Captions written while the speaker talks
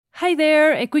Hi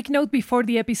there, a quick note before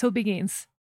the episode begins.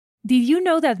 Did you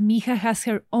know that Mija has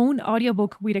her own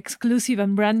audiobook with exclusive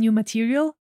and brand new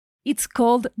material? It's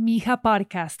called Mija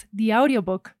Podcast, the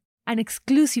audiobook, an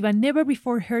exclusive and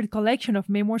never-before-heard collection of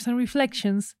memoirs and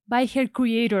reflections by her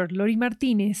creator, Lori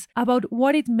Martinez, about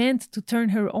what it meant to turn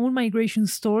her own migration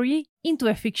story into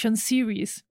a fiction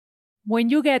series. When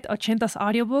you get Ochentas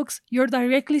audiobooks, you're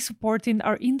directly supporting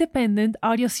our independent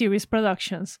audio series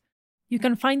productions. You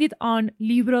can find it on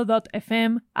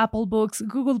Libro.fm, Apple Books,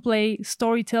 Google Play,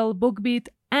 Storytel, BookBeat,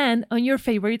 and on your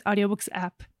favorite audiobooks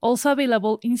app. Also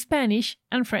available in Spanish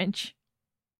and French.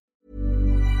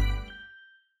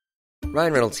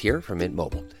 Ryan Reynolds here from Mint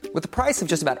Mobile. With the price of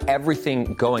just about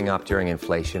everything going up during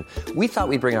inflation, we thought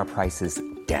we'd bring our prices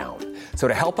down. So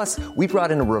to help us, we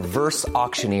brought in a reverse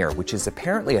auctioneer, which is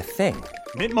apparently a thing.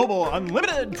 Mint Mobile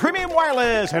Unlimited Premium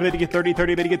Wireless. How to get 30,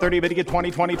 30, how to get 30, how to get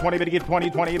 20, 20, 20, how to get 20,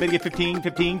 20, how to get 15,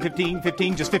 15, 15,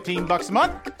 15, just $15 a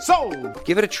month? Sold!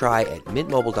 Give it a try at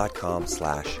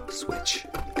mintmobile.com/switch.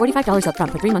 $45 up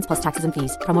front for 3 months plus taxes and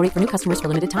fees. Promo rate for new customers for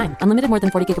limited time. Unlimited more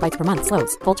than 40 gigabytes per month.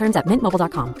 Slows full terms at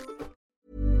mintmobile.com.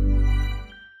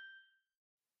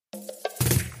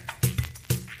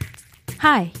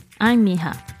 Hi, I'm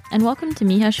Mija, and welcome to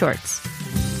Mija Shorts.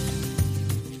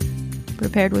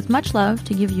 Prepared with much love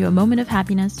to give you a moment of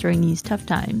happiness during these tough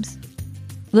times.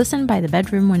 Listen by the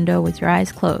bedroom window with your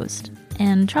eyes closed,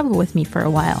 and travel with me for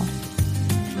a while.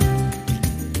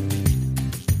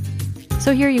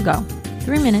 So here you go,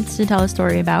 3 minutes to tell a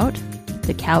story about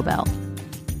the cowbell.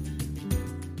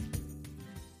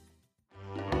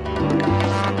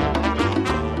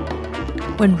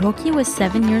 When Rocky was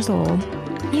 7 years old,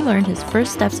 he learned his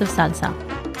first steps of salsa.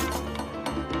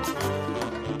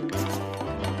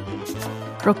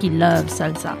 Rocky loves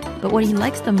salsa, but what he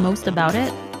likes the most about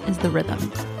it is the rhythm.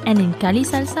 And in Cali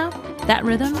salsa, that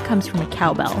rhythm comes from a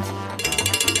cowbell.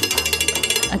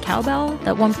 A cowbell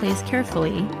that one plays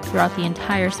carefully throughout the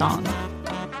entire song.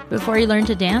 Before he learned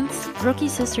to dance,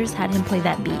 Rocky's sisters had him play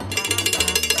that beat,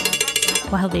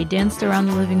 while they danced around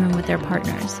the living room with their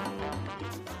partners.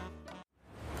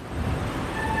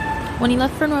 When he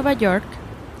left for Nueva York,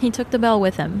 he took the bell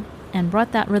with him and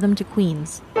brought that rhythm to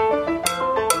Queens.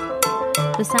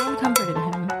 The sound comforted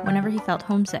him whenever he felt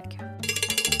homesick.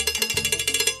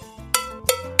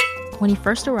 When he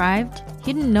first arrived,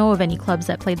 he didn't know of any clubs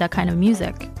that played that kind of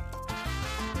music.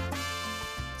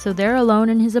 So there alone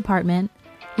in his apartment,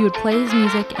 he would play his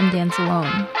music and dance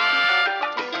alone.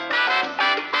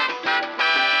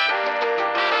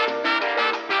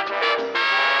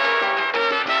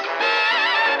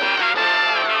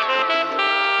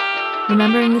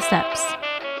 Remembering the steps.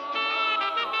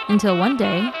 Until one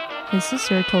day, his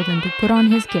sister told him to put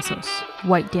on his quesos,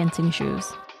 white dancing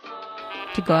shoes,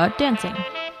 to go out dancing.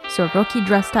 So Rocky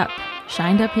dressed up,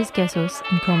 shined up his quesos,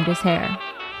 and combed his hair.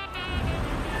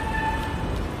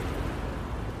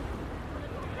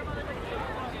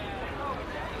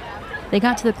 They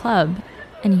got to the club,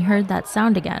 and he heard that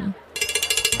sound again.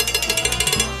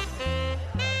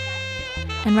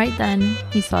 And right then,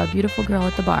 he saw a beautiful girl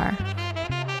at the bar,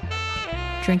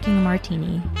 drinking a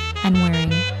martini and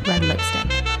wearing red lipstick.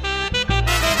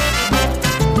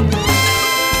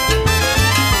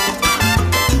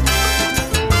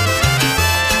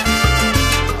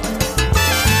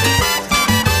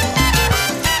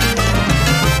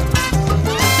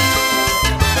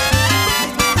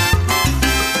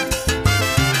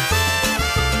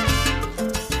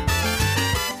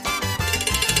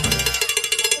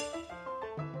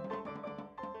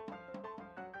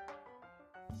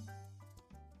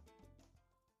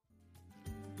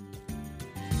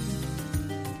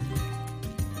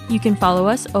 You can follow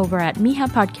us over at Mija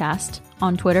Podcast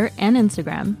on Twitter and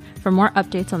Instagram for more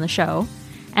updates on the show,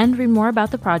 and read more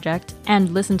about the project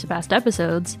and listen to past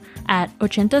episodes at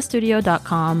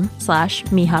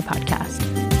ochentastudio.com/Mija Podcast.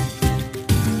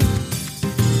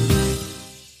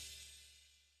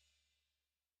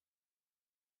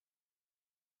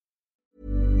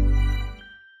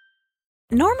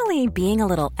 Normally, being a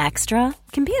little extra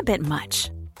can be a bit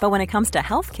much, but when it comes to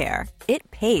healthcare,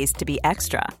 it pays to be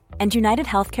extra. And United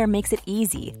Healthcare makes it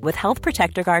easy with Health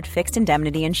Protector Guard fixed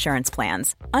indemnity insurance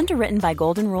plans. Underwritten by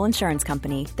Golden Rule Insurance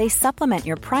Company, they supplement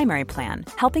your primary plan,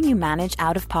 helping you manage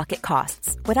out-of-pocket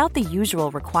costs without the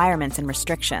usual requirements and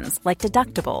restrictions like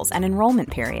deductibles and enrollment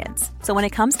periods. So when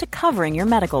it comes to covering your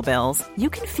medical bills,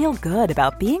 you can feel good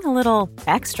about being a little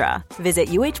extra. Visit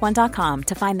uh1.com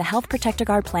to find the Health Protector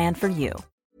Guard plan for you.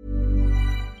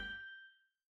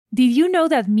 Did you know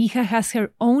that Mija has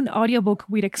her own audiobook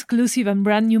with exclusive and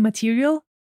brand new material?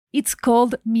 It's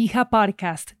called Mija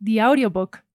Podcast, the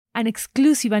audiobook, an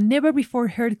exclusive and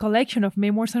never-before-heard collection of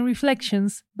memoirs and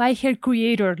reflections by her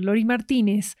creator, Lori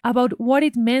Martinez, about what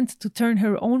it meant to turn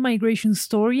her own migration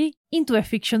story into a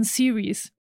fiction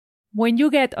series. When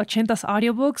you get Ochenta's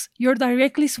audiobooks, you're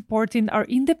directly supporting our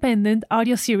independent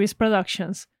audio series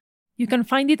productions. You can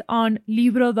find it on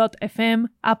Libro.fm,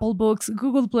 Apple Books,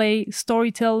 Google Play,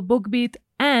 Storytel, BookBeat,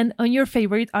 and on your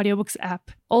favorite audiobooks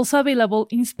app. Also available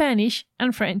in Spanish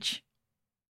and French.